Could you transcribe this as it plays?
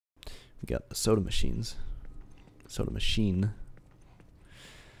We got the soda machines. Soda machine.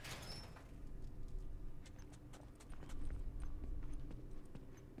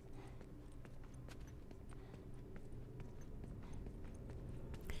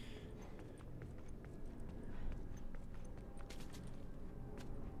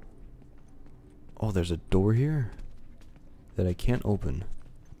 Oh, there's a door here that I can't open.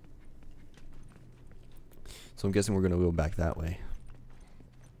 So I'm guessing we're gonna go back that way.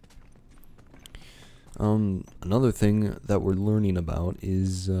 Another thing that we're learning about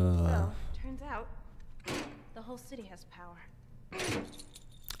is well, turns out the whole city has power.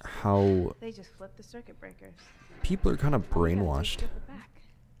 how They just flip the circuit breakers. people are kind of All we gotta do is brainwashed. flip it back.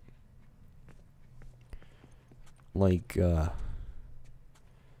 Like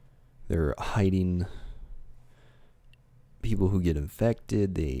they're hiding people who get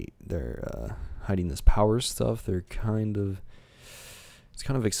infected. They're hiding this power stuff. They're kind of, it's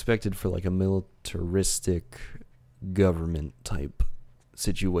kind of expected for like a militaristic government type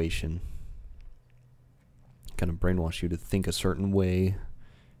situation. Kind of brainwash you to think a certain way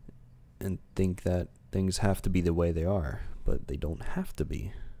and think that things have to be the way they are, but they don't have to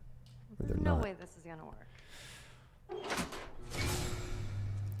be. Or they're There's no not. way this is gonna work.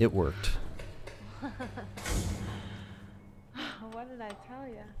 It worked. What did I tell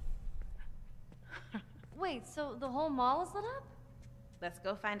you? Wait, so the whole mall is lit up? Let's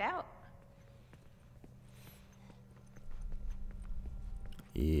go find out.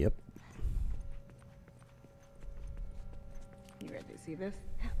 Yep. You ready to see this?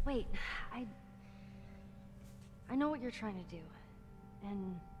 Wait, I know what you're trying to do,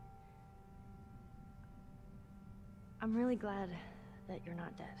 and I'm really glad that you're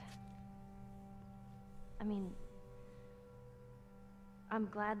not dead. I mean, I'm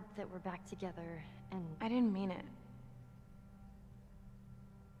glad that we're back together, and I didn't mean it.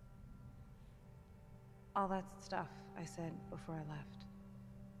 All that stuff I said before I left.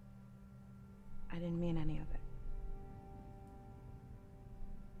 I didn't mean any of it.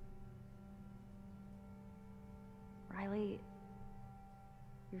 Riley,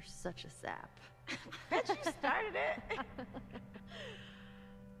 you're such a sap. Bet you started it.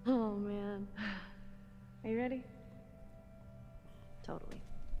 Oh, man. Are you ready? Totally.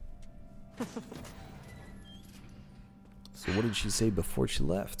 So what did she say before she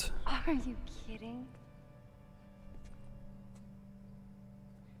left? Are you kidding?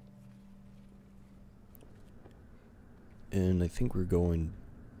 And I think we're going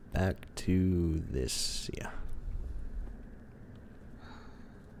back to this, yeah.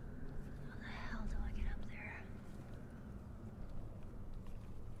 How the hell do I get up there?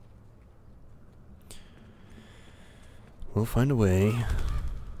 We'll find a way.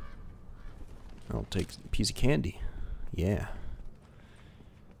 I'll take a piece of candy. Yeah.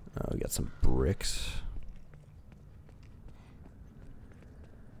 We got some bricks.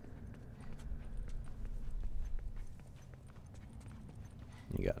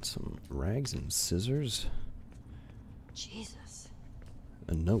 You got some rags and scissors. Jesus.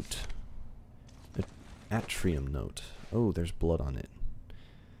 A note. An atrium note. Oh, there's blood on it.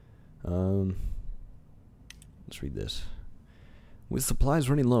 Let's read this. With supplies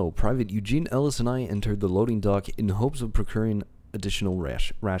running low, Private Eugene Ellis and I entered the loading dock in hopes of procuring additional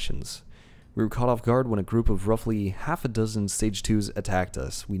rations. We were caught off guard when a group of roughly half a dozen Stage 2s attacked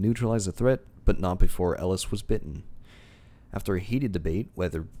us. We neutralized the threat, but not before Ellis was bitten. After a heated debate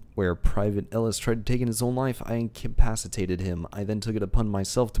where Private Ellis tried taking his own life, I incapacitated him. I then took it upon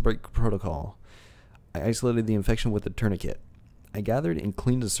myself to break protocol. I isolated the infection with a tourniquet. I gathered and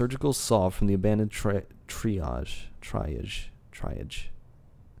cleaned a surgical saw from the abandoned triage.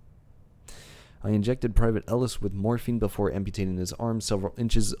 I injected Private Ellis with morphine before amputating his arm several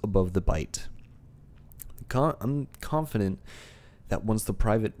inches above the bite. I'm confident that once the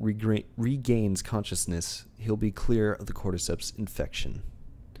private regains consciousness, he'll be clear of the cordyceps infection.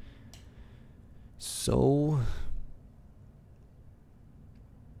 So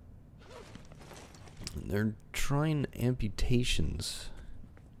they're trying amputations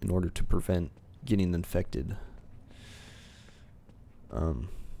in order to prevent getting infected.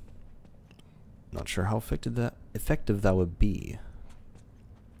 Not sure how effective that would be,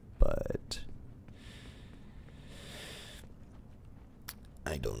 but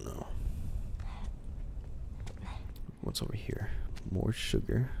I don't know. What's over here? More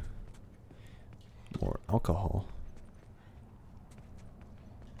sugar, more alcohol.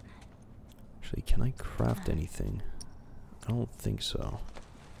 Actually, can I craft anything? I don't think so.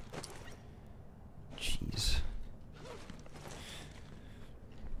 Jeez.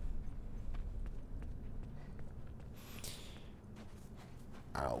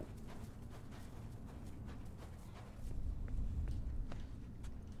 Ow.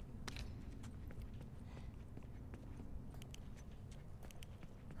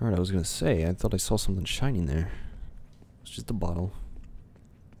 Alright, I was gonna say, I thought I saw something shining there. It's just a bottle.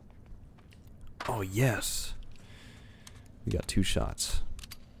 Oh, yes! We got 2 shots.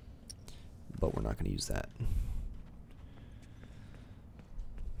 But we're not gonna use that.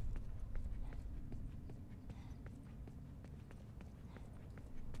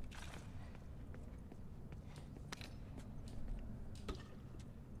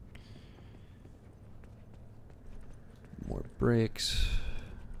 More bricks.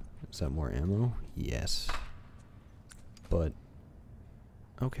 Is that more ammo? Yes. But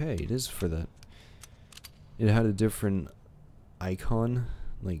okay, it is for that. It had a different icon,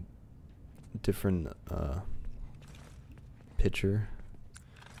 like different picture.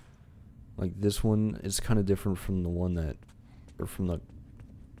 Like this one is kind of different from the one that, or from the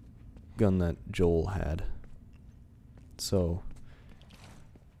gun that Joel had. So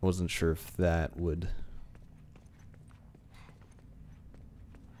I wasn't sure if that would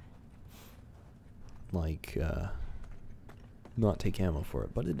like not take ammo for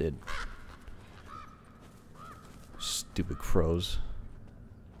it, but it did. Stupid crows.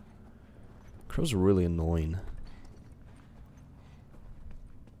 Crows are really annoying.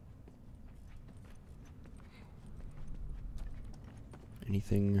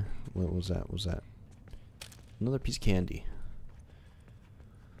 Anything? What was that? Was that another piece of candy?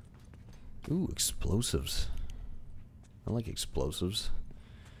 Ooh, explosives. I like explosives.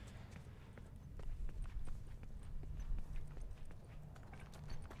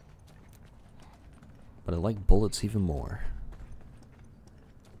 But I like bullets even more.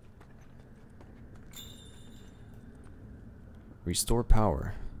 Restore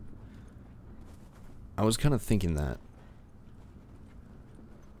power. I was kind of thinking that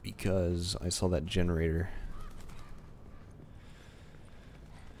because I saw that generator.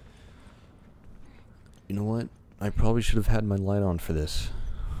 You know what? I probably should have had my light on for this.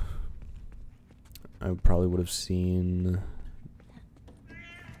 I probably would have seen...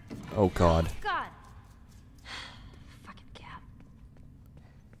 Oh God. God. Fucking cat.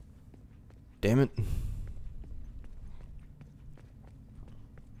 Damn it.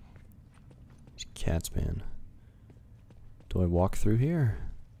 These cats, man. Do I walk through here?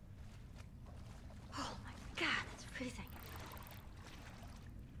 Oh my God, it's freezing.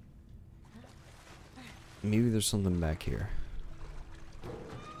 Maybe there's something back here.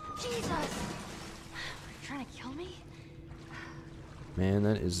 Jesus! Are you trying to kill me? Man,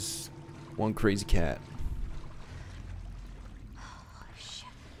 that is one crazy cat. Holy shit.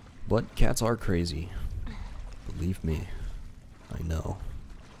 But cats are crazy. Believe me. I know.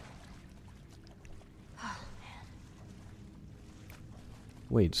 Oh man.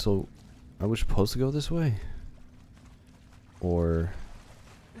 Wait, so I was supposed to go this way? Or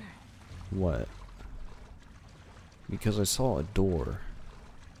what? Because I saw a door.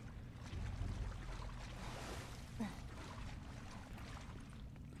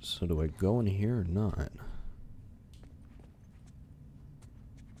 So do I go in here or not?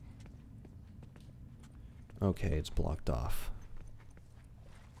 Okay, it's blocked off.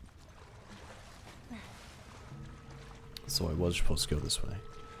 So I was supposed to go this way.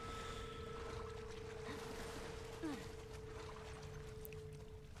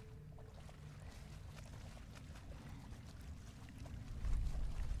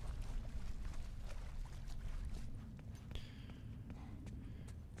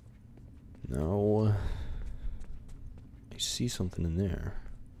 No. I see something in there.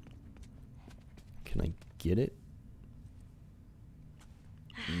 Can I get it?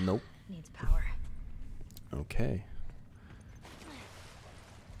 Nope. Needs power. Okay.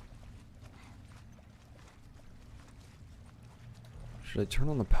 Should I turn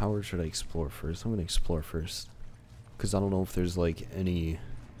on the power or should I explore first? I'm gonna explore first. Because I don't know if there's like any...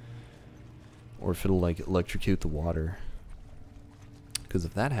 Or if it'll like electrocute the water. Because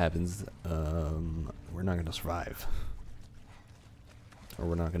if that happens, we're not gonna survive. Or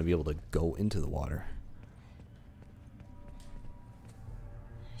we're not gonna be able to go into the water.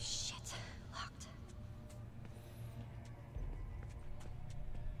 Shit. Locked.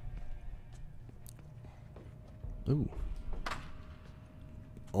 Ooh.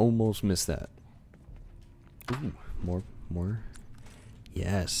 Almost missed that. Ooh, more.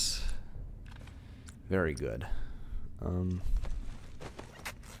 Yes. Very good.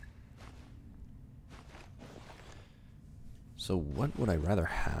 So what would I rather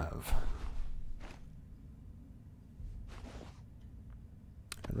have?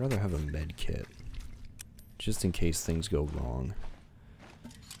 I'd rather have a med kit. Just in case things go wrong.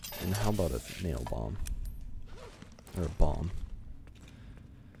 And how about a nail bomb? Or a bomb.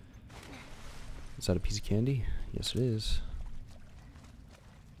 Is that a piece of candy? Yes, it is.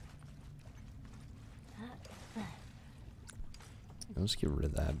 Let's get rid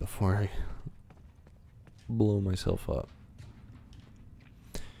of that before I blow myself up.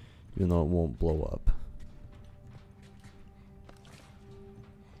 Even though it won't blow up.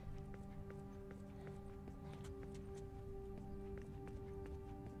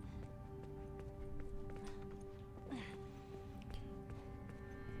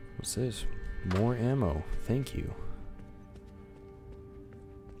 What's this? More ammo. Thank you.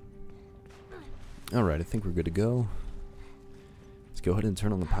 Alright, I think we're good to go. Let's go ahead and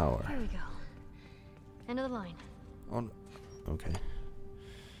turn on the power. Here we go. End of the line. On. Okay.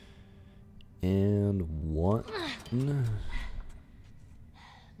 And what? Nothing?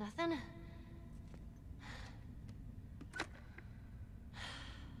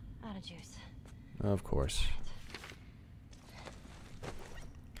 Out of juice. Of course.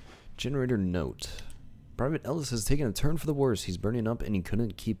 Generator note. Private Ellis has taken a turn for the worse. He's burning up and he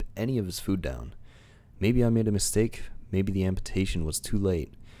couldn't keep any of his food down. Maybe I made a mistake. Maybe the amputation was too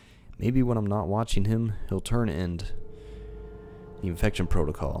late. Maybe when I'm not watching him, he'll turn and... The infection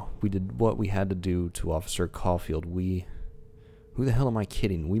protocol. We did what we had to do to Officer Caulfield. Who the hell am I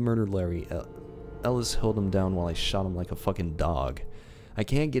kidding? We murdered Larry. Ellis held him down while I shot him like a fucking dog. I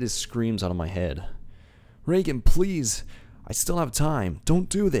can't get his screams out of my head. Reagan, please! I still have time. Don't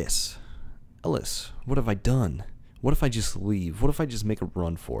do this. Ellis, what have I done? What if I just leave? What if I just make a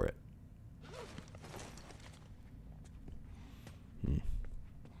run for it?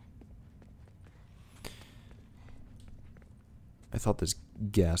 I thought this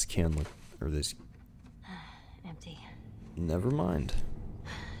gas can looked... Or this... Empty. Never mind.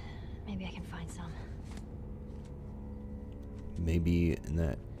 Maybe I can find some. Maybe in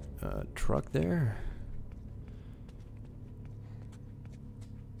that truck there?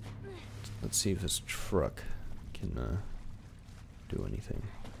 Let's see if this truck can do anything.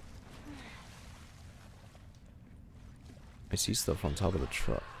 I see stuff on top of the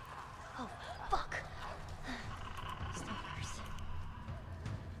truck. Oh, fuck. Still hurts.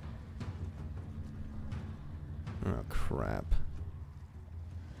 Oh, crap.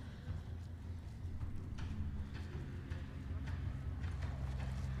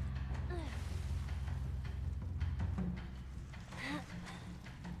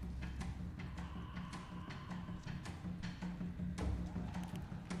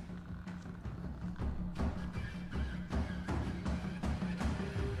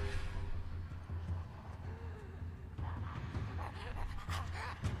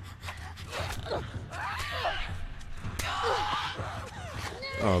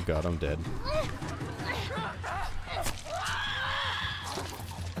 Oh god, I'm dead.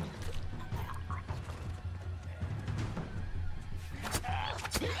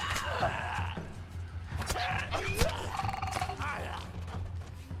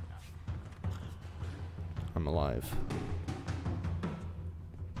 I'm alive.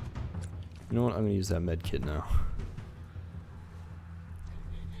 You know what? I'm gonna use that med kit now.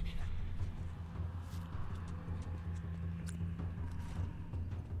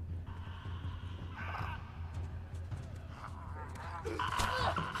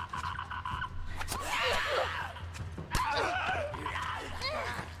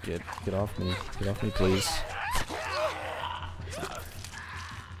 Get off me. Get off me, please.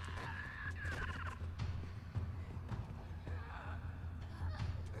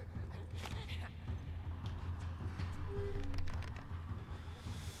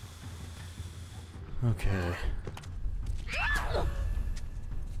 Okay.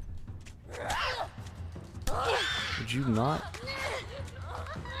 Would you not?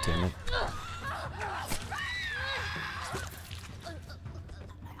 Damn it.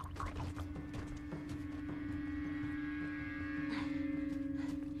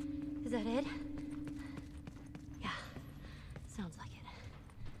 Is that it? Yeah. Sounds like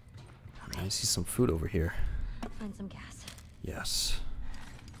it. I see some food over here. Find some gas. Yes.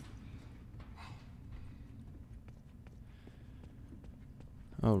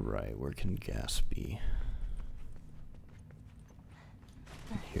 Alright, where can gas be?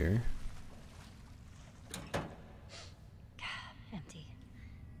 Here. Empty.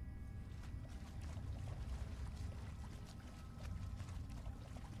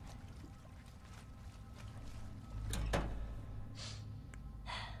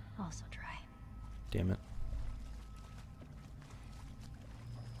 Also dry. Damn it.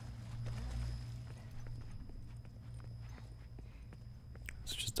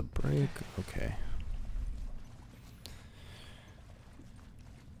 It's just a break. Okay.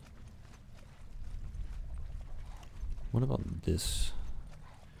 What about this?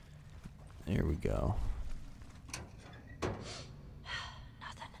 There we go.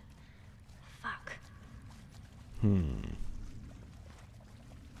 Nothing. Fuck.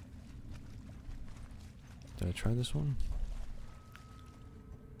 Did I try this one?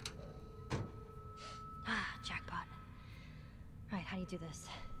 Ah, jackpot. Right, how do you do this?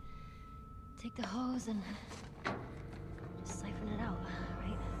 Take the hose and just siphon it out,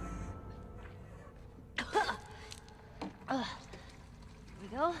 right? Here we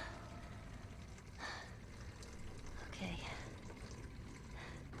go. Okay.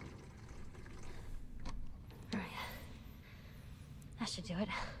 All right. That should do it.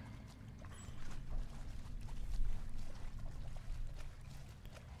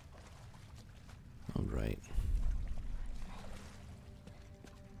 All right.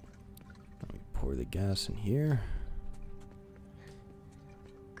 Let me pour the gas in here.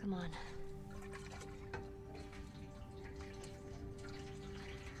 Come on.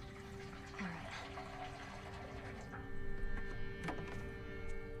 All right.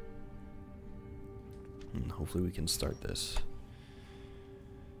 And hopefully we can start this.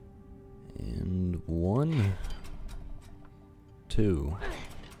 And 1, 2,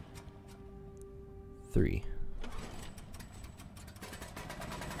 3.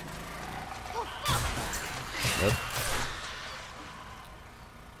 Yep.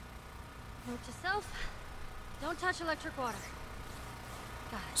 Note to self, don't touch electric water.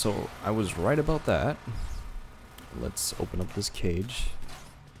 Got it. So I was right about that. Let's open up this cage.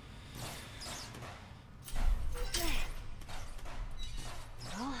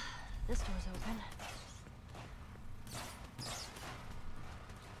 Well, this door's open.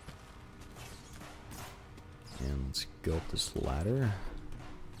 And let's go up this ladder.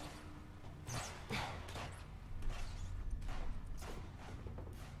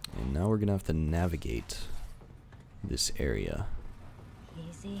 And now we're gonna have to navigate this area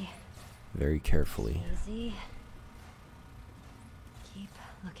Easy, very carefully. easy. Keep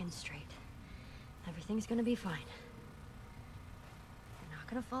looking straight. Everything's gonna be fine. You're not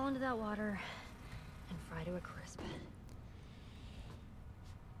gonna fall into that water and fry to a crisp.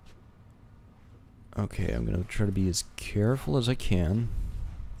 Okay, I'm gonna try to be as careful as I can.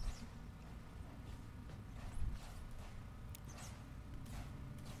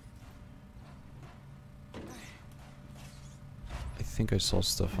 I think I saw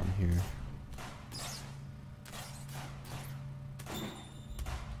stuff on here.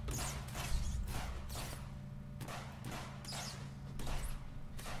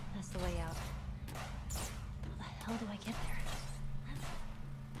 That's the way out. How the hell do I get there?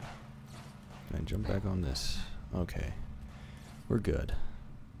 Can I jump back on this? Okay. We're good.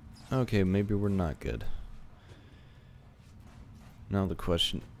 Okay, maybe we're not good. Now the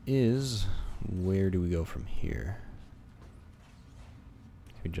question is, where do we go from here?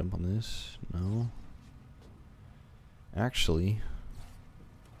 Can we jump on this? No. Actually,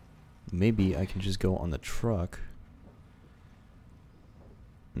 maybe I can just go on the truck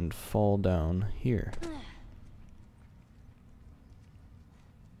and fall down here.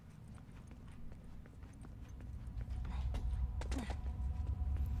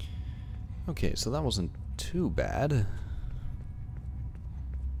 Okay, so that wasn't too bad.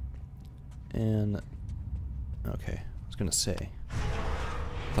 And, okay, I was gonna say,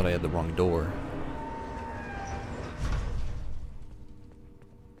 thought I had the wrong door.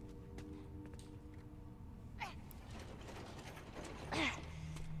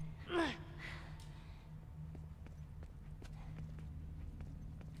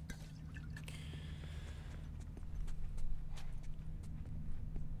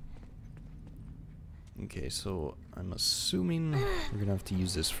 Okay, so I'm assuming we're gonna have to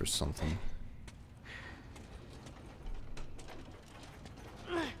use this for something.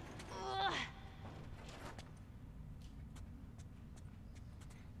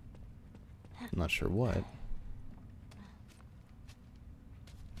 I'm not sure what.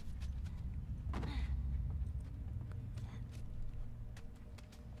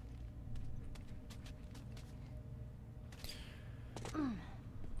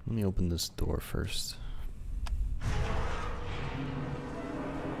 Let me open this door first.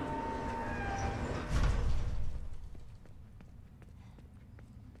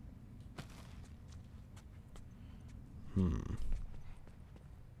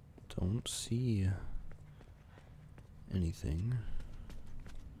 Don't see anything.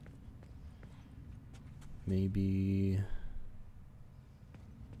 Maybe...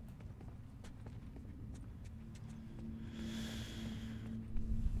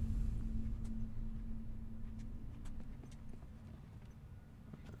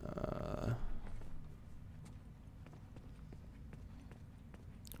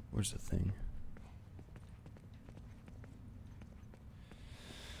 where's the thing?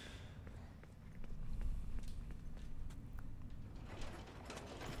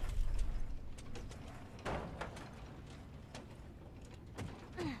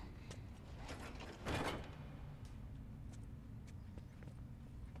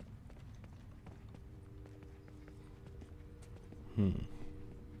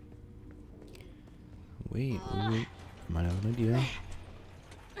 Wait, I might have an idea.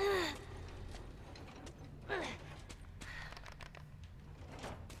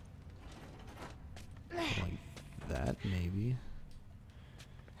 Like that, maybe.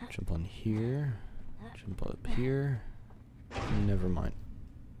 Jump on here. Jump up here. Never mind.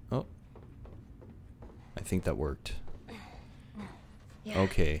 Oh. I think that worked. Yeah.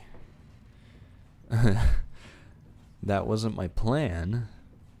 Okay. That wasn't my plan,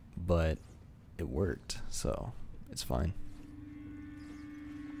 but it worked, so it's fine.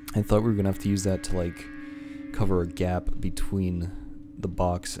 I thought we were gonna have to use that to like cover a gap between the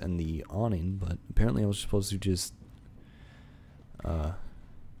box and the awning, but apparently I was supposed to just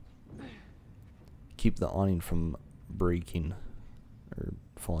keep the awning from breaking or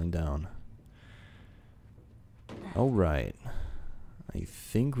falling down. Alright. I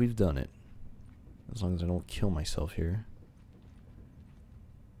think we've done it. As long as I don't kill myself here.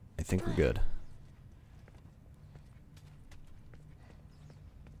 I think we're good.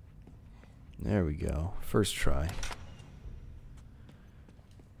 There we go. First try.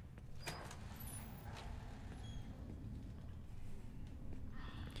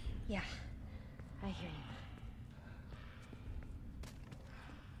 Yeah, I hear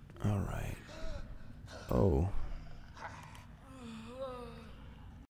you. Alright. Oh.